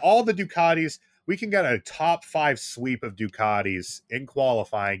 Because all the Ducatis, we can get a top 5 sweep of Ducatis in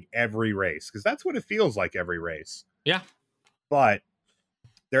qualifying every race, because that's what it feels like every race. Yeah. But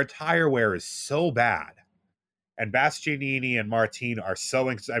their tire wear is so bad. And Bastianini and Martin are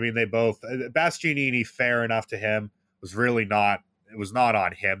they both... Bastianini, fair enough to him, was not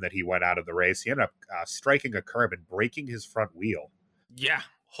on him that he went out of the race. He ended up striking a curb and breaking his front wheel. Yeah,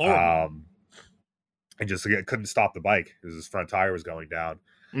 horrible. And just couldn't stop the bike because his front tire was going down.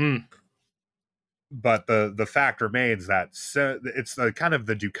 But the fact remains that it's kind of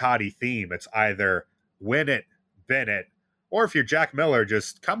the Ducati theme. It's either win it, bin it, or if you're Jack Miller,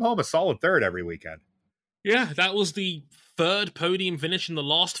 just come home a solid third every weekend. Yeah, that was the third podium finish in the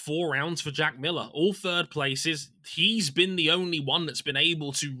last 4 rounds for Jack Miller. All third places. He's been the only one that's been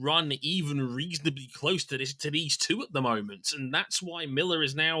able to run even reasonably close to these two at the moment, and that's why Miller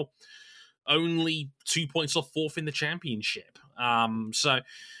is now only 2 points off fourth in the championship. So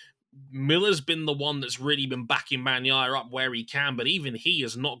Miller's been the one that's really been backing Bagnaia up where he can, but even he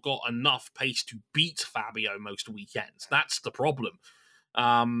has not got enough pace to beat Fabio most weekends. That's the problem.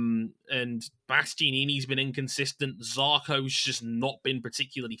 And Bastianini's been inconsistent. Zarco's just not been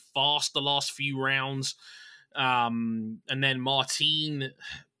particularly fast the last few rounds. And then Martin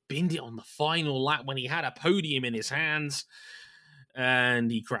binned it on the final lap when he had a podium in his hands,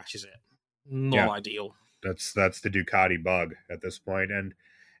 and he crashes it. Not ideal. That's the Ducati bug at this point. And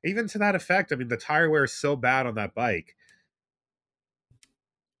even to that effect, I mean, the tire wear is so bad on that bike.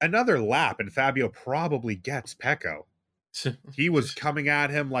 Another lap, and Fabio probably gets Pecco. He was coming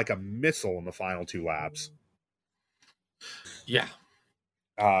at him like a missile in the final 2 laps. Yeah.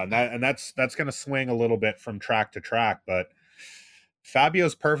 And that's going to swing a little bit from track to track, but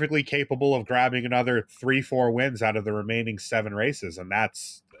Fabio's perfectly capable of grabbing another 3-4 wins out of the remaining 7 races, and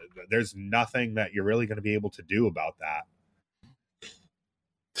there's nothing that you're really going to be able to do about that.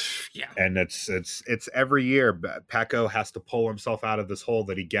 Yeah. And it's every year Pecco has to pull himself out of this hole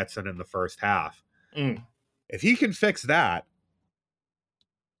that he gets in the first half. If he can fix that,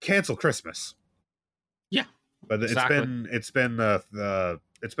 cancel Christmas. Yeah. But exactly. it's been the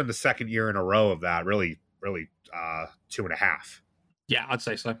second year in a row of that, really 2.5. Yeah, I'd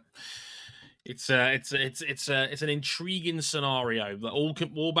say so. It's an intriguing scenario that all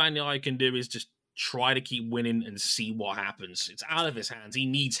Bagnaia can do is just try to keep winning and see what happens. It's out of his hands. He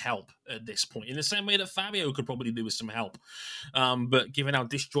needs help at this point, in the same way that Fabio could probably do with some help. But given how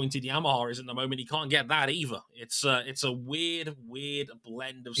disjointed Yamaha is at the moment, he can't get that either. It's a weird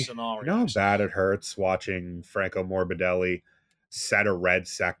blend of scenarios. You know how bad it hurts watching Franco Morbidelli set a red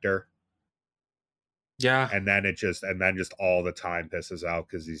sector. Yeah. And then just all the time pisses out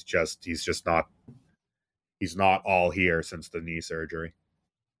because he's not all here since the knee surgery.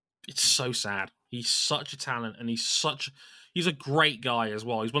 It's so sad. He's such a talent, and he's a great guy as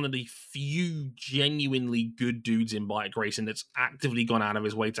well. He's one of the few genuinely good dudes in bike racing that's actively gone out of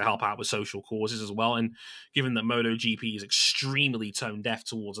his way to help out with social causes as well. And given that MotoGP is extremely tone deaf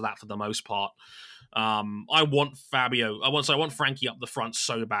towards that for the most part, I want Frankie up the front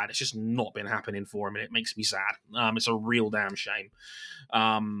so bad. It's just not been happening for him, and it makes me sad. It's a real damn shame.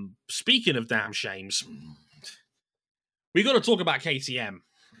 Speaking of damn shames, we got to talk about KTM.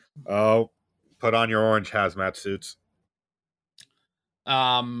 Oh, put on your orange hazmat suits.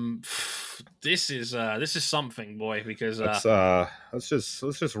 This is something, boy, because let's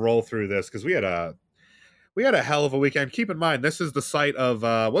just roll through this because we had a hell of a weekend. Keep in mind, this is the site of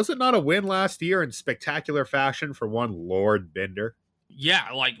was it not a win last year in spectacular fashion for one Lord Binder? Yeah,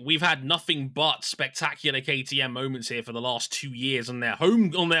 like we've had nothing but spectacular KTM moments here for the last 2 years on their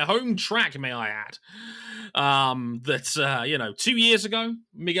home track, may I add. 2 years ago,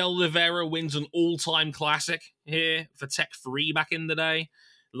 Miguel Oliveira wins an all-time classic here for Tech 3 back in the day.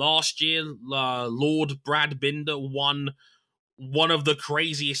 Last year, Lord Brad Binder won one of the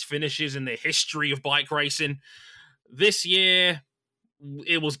craziest finishes in the history of bike racing. This year,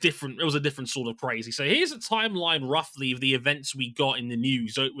 it was different. It was a different sort of crazy. So here's a timeline roughly of the events we got in the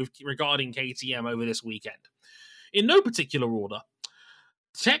news regarding KTM over this weekend. In no particular order,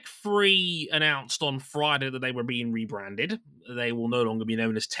 Tech 3 announced on Friday that they were being rebranded. They will no longer be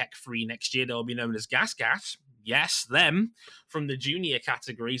known as Tech 3 next year. They'll be known as Gas Gas. Yes, them. From the junior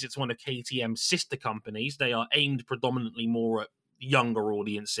categories, it's one of KTM's sister companies. They are aimed predominantly more at younger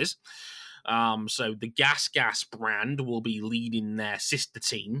audiences. So the Gas Gas brand will be leading their sister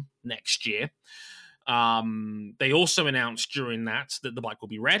team next year. They also announced during that the bike will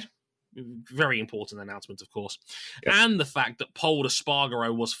be red. Very important announcement, of course. Yep. And the fact that Pol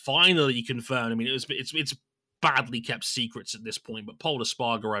Espargaro was finally confirmed. I mean, it's badly kept secrets at this point, but Pol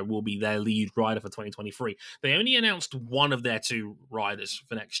Espargaro will be their lead rider for 2023. They only announced one of their 2 riders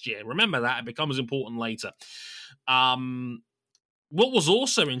for next year. Remember that, it becomes important later. What was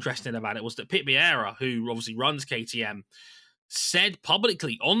also interesting about it was that Pit Vieira, who obviously runs KTM, said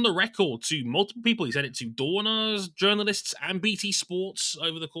publicly on the record to multiple people, he said it to Dorners, journalists, and BT Sports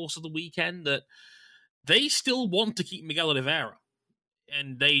over the course of the weekend, that they still want to keep Miguel Oliveira.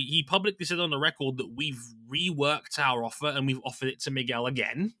 And he publicly said on the record that we've reworked our offer and we've offered it to Miguel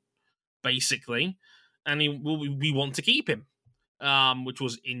again, basically, and we want to keep him, which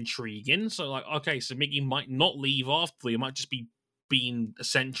was intriguing. So, like, okay, so Miggy might not leave after, he might just be being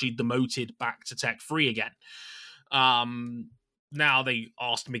essentially demoted back to Tech 3 again. Now, they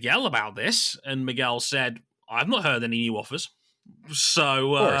asked Miguel about this, and Miguel said, I've not heard any new offers.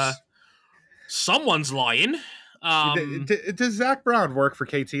 So, someone's lying. Does Zach Brown work for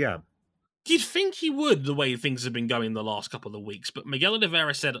KTM? You'd think he would, the way things have been going the last couple of weeks, but Miguel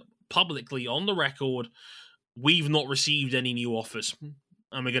Oliveira said publicly on the record, we've not received any new offers,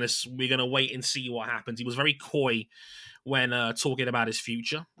 and we're gonna wait and see what happens. He was very coy when talking about his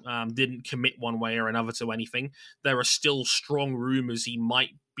future. Didn't commit one way or another to anything. There are still strong rumors he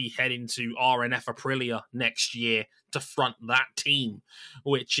might be heading to RNF Aprilia next year to front that team,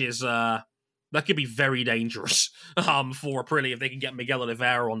 which is that could be very dangerous for Aprilia if they can get Miguel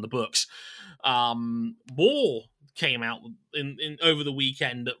Oliveira on the books. More came out in over the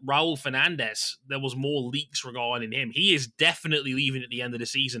weekend that Raul Fernandez, there was more leaks regarding him. He is definitely leaving at the end of the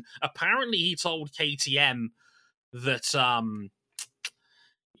season. Apparently, he told KTM that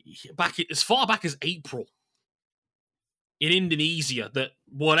as far back as April in Indonesia that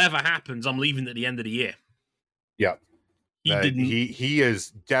whatever happens, I'm leaving at the end of the year. Yep. He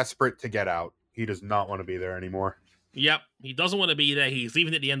is desperate to get out. He does not want to be there anymore. Yep, he doesn't want to be there. He's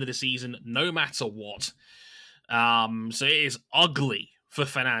leaving at the end of the season, no matter what. So it is ugly for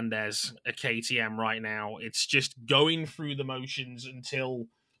Fernandez at KTM right now. It's just going through the motions until,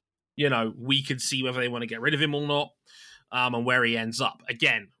 we can see whether they want to get rid of him or not, and where he ends up.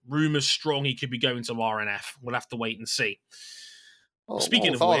 Again, rumors strong he could be going to RNF. We'll have to wait and see. Well,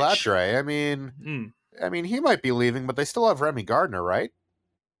 speaking of all that, Dre, I mean, he might be leaving, but they still have Remy Gardner, right?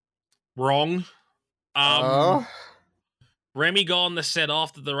 Wrong. Remy Gardner said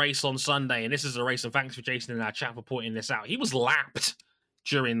after the race on Sunday, and this is a race, and thanks for Jason in our chat for pointing this out, he was lapped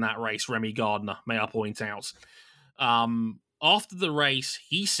during that race, Remy Gardner, may I point out. After the race,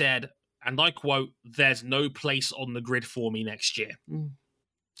 he said, and I quote, "There's no place on the grid for me next year."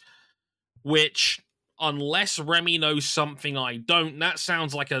 Which, unless Remy knows something I don't, that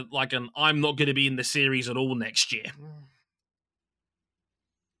sounds like an I'm not going to be in the series at all next year.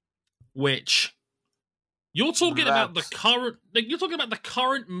 Which... You're talking about the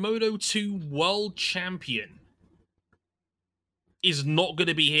current Moto 2 world champion is not going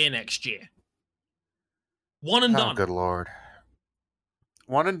to be here next year. One and done. Good Lord.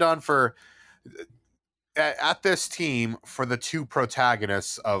 One and done for at this team for the two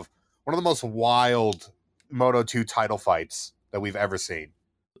protagonists of one of the most wild Moto 2 title fights that we've ever seen.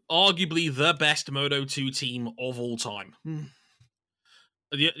 Arguably the best Moto 2 team of all time.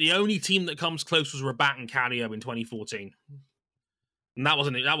 The only team that comes close was Rabat and Cario in 2014. And that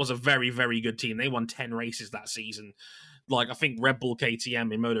was a very, very good team. They won 10 races that season. Like, I think Red Bull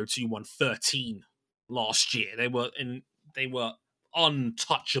KTM in Moto 2 won 13 last year. They were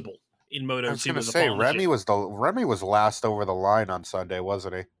untouchable in Moto 2. I was going to say, Remy was last over the line on Sunday,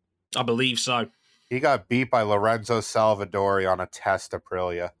 wasn't he? I believe so. He got beat by Lorenzo Salvadori on a test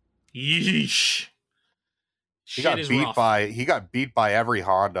Aprilia. Yeesh. He got beat by every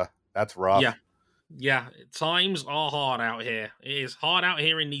Honda. That's rough. Yeah. Times are hard out here. It is hard out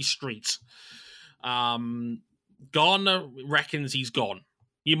here in these streets. Gardner reckons he's gone.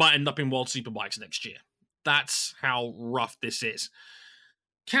 He might end up in World Superbikes next year. That's how rough this is.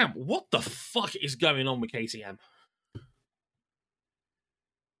 Cam, what the fuck is going on with KTM?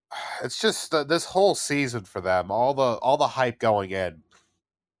 It's just this whole season for them. All the hype going in.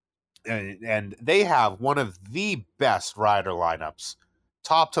 And they have one of the best rider lineups,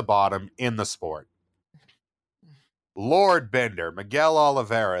 top to bottom, in the sport. Lord Binder, Miguel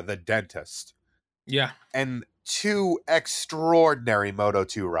Oliveira, the dentist. Yeah. And two extraordinary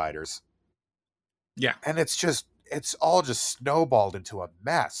Moto2 riders. Yeah. And it's all just snowballed into a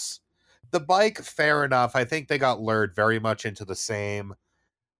mess. The bike, fair enough. I think they got lured very much into the same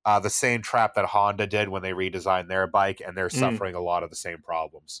trap that Honda did when they redesigned their bike, and they're suffering a lot of the same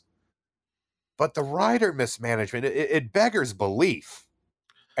problems. But the rider mismanagement, it beggars belief.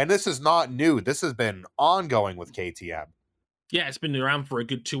 And this is not new. This has been ongoing with KTM. Yeah, it's been around for a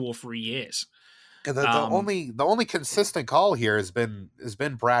good 2 or 3 years. The only consistent call here has been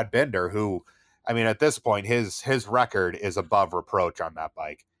Brad Binder, who, I mean, at this point, his record is above reproach on that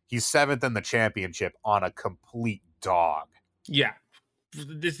bike. He's 7th in the championship on a complete dog. Yeah.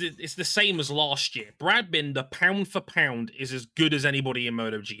 It's the same as last year. Brad Binder, pound for pound, is as good as anybody in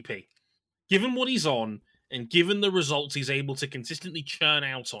MotoGP. Given what he's on, and given the results he's able to consistently churn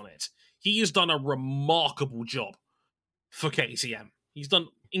out on it, he has done a remarkable job for KTM. He's done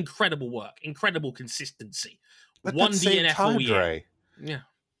incredible work, incredible consistency. But one DNF all year. Yeah.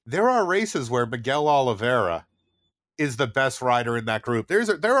 There are races where Miguel Oliveira is the best rider in that group.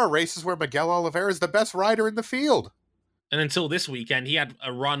 There are races where Miguel Oliveira is the best rider in the field. And until this weekend, he had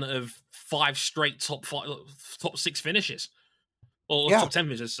a run of 5 straight top 6 finishes. Or top 10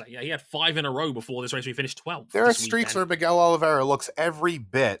 finishes, say. Yeah, he had 5 in a row before this race. We finished 12th. There are streaks where Miguel Oliveira looks every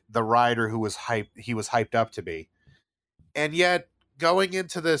bit the rider who was hyped up to be. And yet, going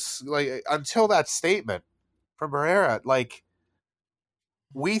into this, like, until that statement from Barrera, like,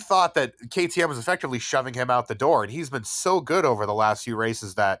 we thought that KTM was effectively shoving him out the door, and he's been so good over the last few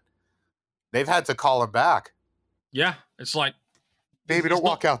races that they've had to call him back. Yeah, it's like... Baby, don't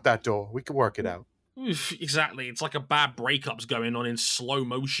walk out that door. We can work it out. Exactly. It's like a bad breakup's going on in slow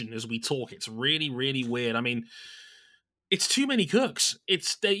motion as we talk. It's really, really weird. I mean, it's too many cooks.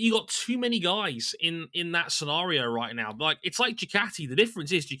 You got too many guys in that scenario right now. Like, it's like Ducati. The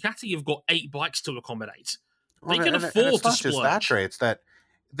difference is Ducati have got 8 bikes to accommodate. They can afford to splurge. It's not just that, Trey. It's that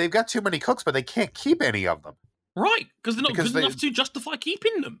they've got too many cooks, but they can't keep any of them. Right, because they're not good enough to justify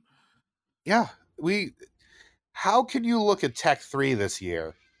keeping them. Yeah, how can you look at Tech 3 this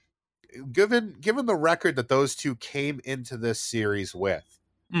year, given the record that those two came into this series with,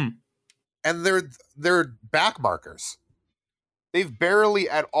 and they're back markers. They've barely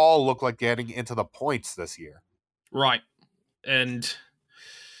at all looked like getting into the points this year. Right, and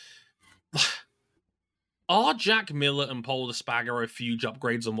are Jack Miller and Pol Espargaro huge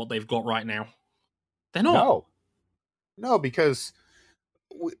upgrades on what they've got right now? They're not. No, because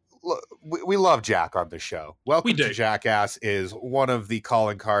we love Jack on the show. Welcome to Jackass is one of the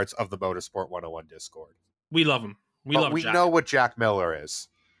calling cards of the Motorsport 101 Discord. We love him. We know what Jack Miller is.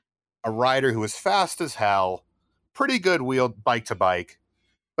 A rider who is fast as hell, pretty good wheeled bike to bike,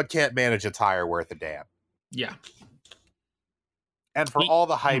 but can't manage a tire worth a damn. Yeah. And for all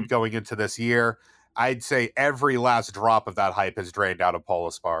the hype going into this year, I'd say every last drop of that hype has drained out of Pol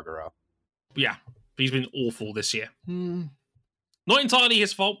Espargaro. Yeah. He's been awful this year. Not entirely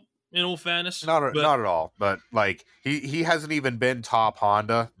his fault, in all fairness. Not at all. But, like, he hasn't even been top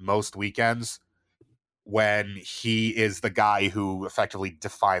Honda most weekends when he is the guy who effectively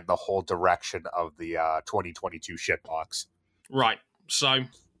defined the whole direction of the 2022 shitbox. Right. So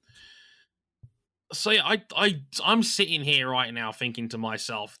yeah, I'm sitting here right now thinking to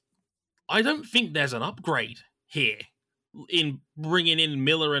myself, I don't think there's an upgrade here in bringing in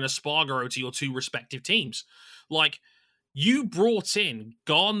Miller and Espargaro to your two respective teams. Like, you brought in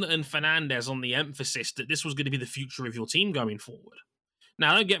Gardner and Fernandez on the emphasis that this was going to be the future of your team going forward.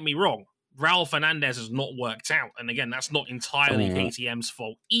 Now, don't get me wrong. Raul Fernandez has not worked out. And again, that's not entirely KTM's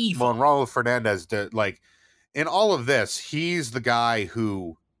fault either. Well, Raul Fernandez, in all of this, he's the guy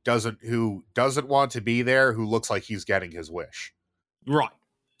who doesn't want to be there, who looks like he's getting his wish. Right.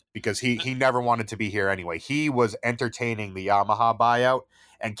 Because he never wanted to be here anyway. He was entertaining the Yamaha buyout,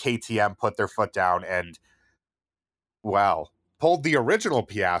 and KTM put their foot down and, well, pulled the original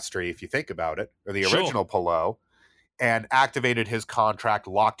Piastri, if you think about it, or the original Palou, and activated his contract,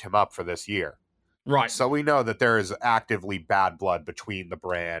 locked him up for this year. Right. So we know that there is actively bad blood between the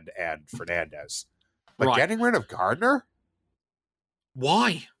brand and Fernandez. But getting rid of Gardner?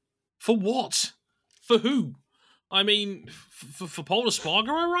 Why? For what? For who? I mean, for Pol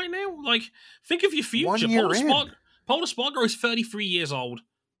Espargaro right now? Like, think of your future. Pol Espargaro is 33 years old.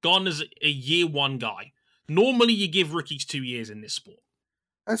 Gardner's a year one guy. Normally, you give rookies 2 years in this sport.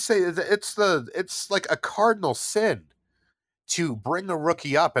 I say it's like a cardinal sin to bring a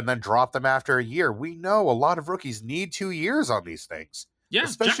rookie up and then drop them after a year. We know a lot of rookies need 2 years on these things. Yeah,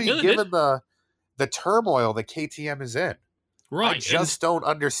 especially given the turmoil that KTM is in. Right. I just don't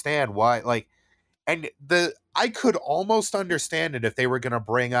understand why. Like, I could almost understand it if they were going to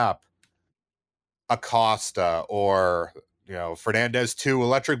bring up Acosta or Fernandez 2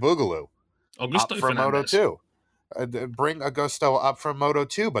 Electric Boogaloo Augusto up from Moto 2. Bring Augusto up from Moto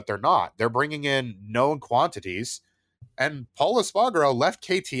 2, but they're not. They're bringing in known quantities, and Pol Espargaro left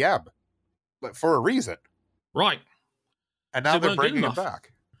KTM for a reason. Right. And now they're bringing him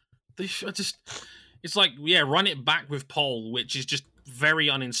back. It's like, run it back with Pol, which is just very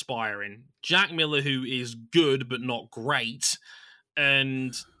uninspiring. Jack Miller, who is good but not great,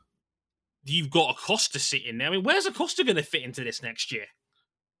 and you've got Acosta sitting there. I mean, where's Acosta going to fit into this next year?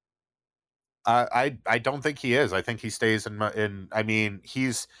 I don't think he is. I think he stays in. I mean,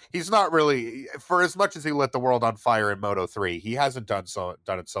 he's not really, for as much as he lit the world on fire in Moto 3. He hasn't done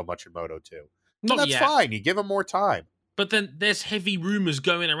it so much in Moto 2. That's fine. You give him more time. But then there's heavy rumors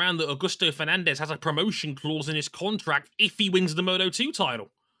going around that Augusto Fernandez has a promotion clause in his contract if he wins the Moto 2 title.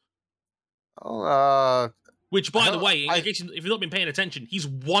 Which, by the way, if you've not been paying attention, he's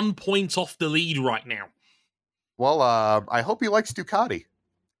 1 point off the lead right now. Well, I hope he likes Ducati.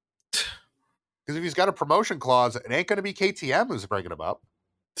 Because if he's got a promotion clause, it ain't going to be KTM who's bringing him up.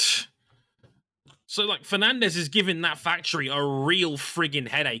 So, Fernandez is giving that factory a real friggin'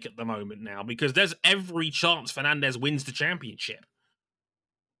 headache at the moment now, because there's every chance Fernandez wins the championship.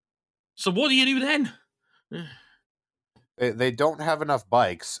 So what do you do then? They don't have enough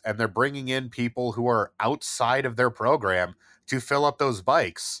bikes, and they're bringing in people who are outside of their program to fill up those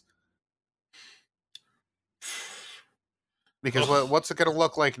bikes. Because what's it going to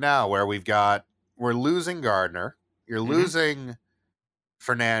look like now where we're losing Gardner, you're losing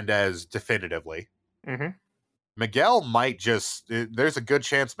Fernandez definitively. Mm-hmm. Miguel might there's a good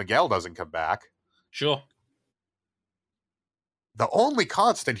chance Miguel doesn't come back. Sure. The only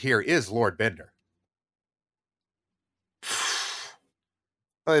constant here is Lord Binder.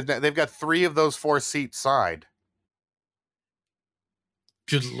 They've got 3 of those 4 seats signed.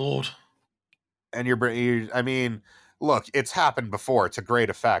 Good Lord. And I mean, look, it's happened before. It's a great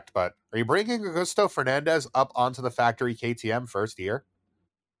effect, but are you bringing Augusto Fernandez up onto the factory KTM first year?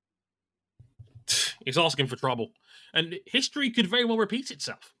 He's asking for trouble. And history could very well repeat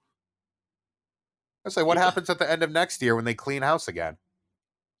itself. I say, what happens at the end of next year when they clean house again?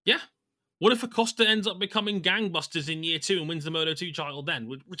 Yeah. What if Acosta ends up becoming gangbusters in year 2 and wins the Moto2 title then?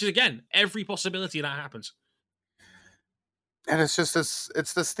 Which is, again, every possibility that happens. And it's just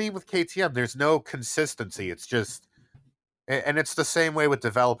it's this theme with KTM. There's no consistency. It's just, and it's the same way with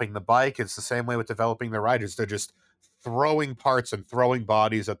developing the bike. It's the same way with developing the riders. They're just throwing parts and throwing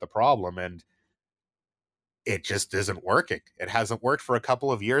bodies at the problem, and it just isn't working. It hasn't worked for a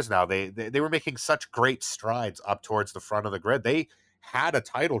couple of years now. They were making such great strides up towards the front of the grid. They had a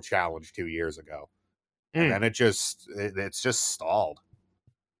title challenge 2 years ago, and then it's just stalled.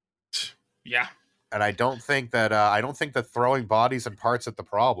 Yeah. And I don't think that throwing bodies and parts at the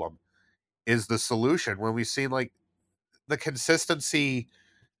problem is the solution when we've seen like the consistency.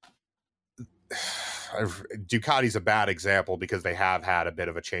 Ducati's a bad example because they have had a bit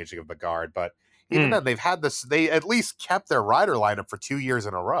of a changing of the guard, but even then they've had this. They at least kept their rider lineup for 2 years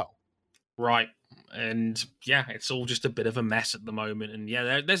in a row. Right. And yeah, it's all just a bit of a mess at the moment. And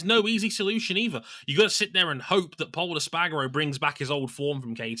yeah, there's no easy solution either. You got to sit there and hope that Paul Espargaro brings back his old form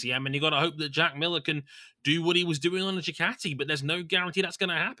from KTM, and you got to hope that Jack Miller can do what he was doing on the Ducati. But there's no guarantee that's going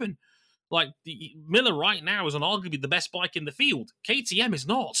to happen. Like Miller right now is on arguably the best bike in the field. KTM is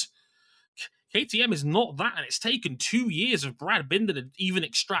not. KTM is not that, and it's taken 2 years of Brad Binder to even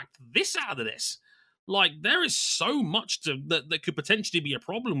extract this out of this. Like there is so much that could potentially be a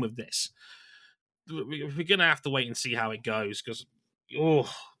problem with this. We're going to have to wait and see how it goes because,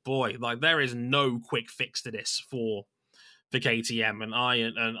 oh boy, like there is no quick fix to this for KTM, and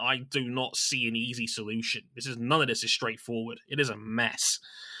I do not see an easy solution. None of this is straightforward. It is a mess,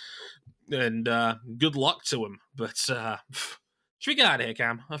 and good luck to them. But should we get out of here,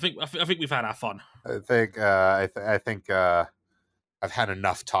 Cam? I think we've had our fun. I think I've had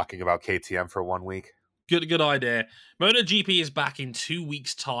enough talking about KTM for 1 week. Good idea. MotoGP is back in 2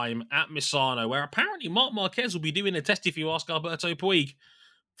 weeks' time at Misano, where apparently Marc Marquez will be doing a test if you ask Alberto Puig.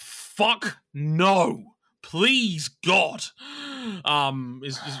 Fuck no. Please, God.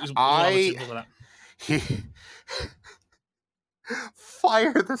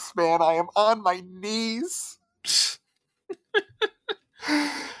 Fire this man. I am on my knees.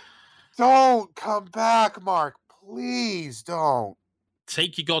 Don't come back, Mark. Please don't.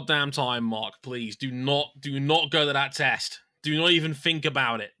 Take your goddamn time, Mark, please. Do not go to that test. Do not even think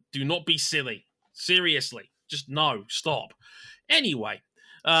about it. Do not be silly. Seriously. Just no. Stop. Anyway,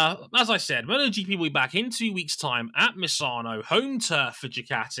 as I said, MotoGP will be back in 2 weeks' time at Misano, home turf for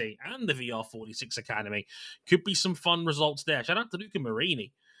Ducati and the VR46 Academy. Could be some fun results there. Shout out to Luca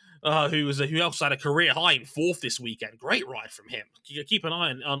Marini, who also had a career high in 4th this weekend. Great ride from him. Keep an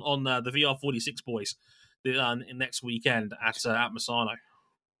eye on the VR46 boys next weekend at Misano.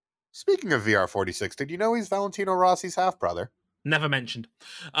 Speaking of VR46, did you know he's Valentino Rossi's half-brother? Never mentioned.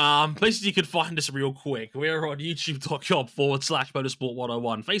 Places you can find us real quick. We're on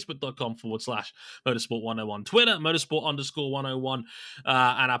youtube.com/motorsport101, facebook.com/motorsport101, Twitter, motorsport_101,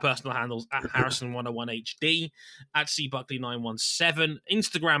 and our personal handles at Harrison101HD, at CBuckley917,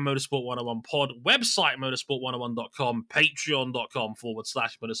 Instagram, motorsport101pod, website, motorsport101.com,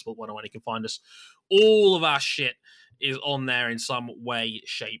 patreon.com/motorsport101. You can find us. All of our shit is on there in some way,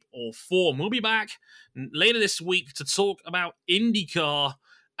 shape, or form. We'll be back later this week to talk about IndyCar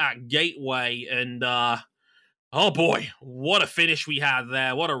at Gateway. And, oh boy, what a finish we had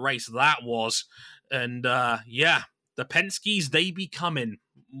there. What a race that was. And, yeah, the Penske's, they be coming.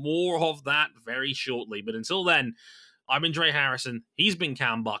 More of that very shortly. But until then, I've been Dre Harrison. He's been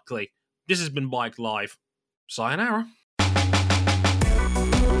Cam Buckley. This has been Bike Live. Sayonara.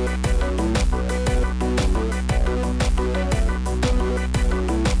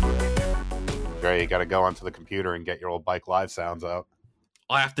 Dre, you got to go onto the computer and get your old Bike Live sounds out.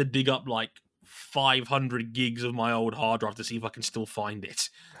 I have to dig up like 500 gigs of my old hard drive to see if I can still find it.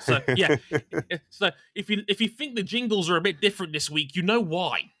 So yeah, so if you think the jingles are a bit different this week, you know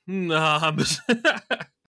why.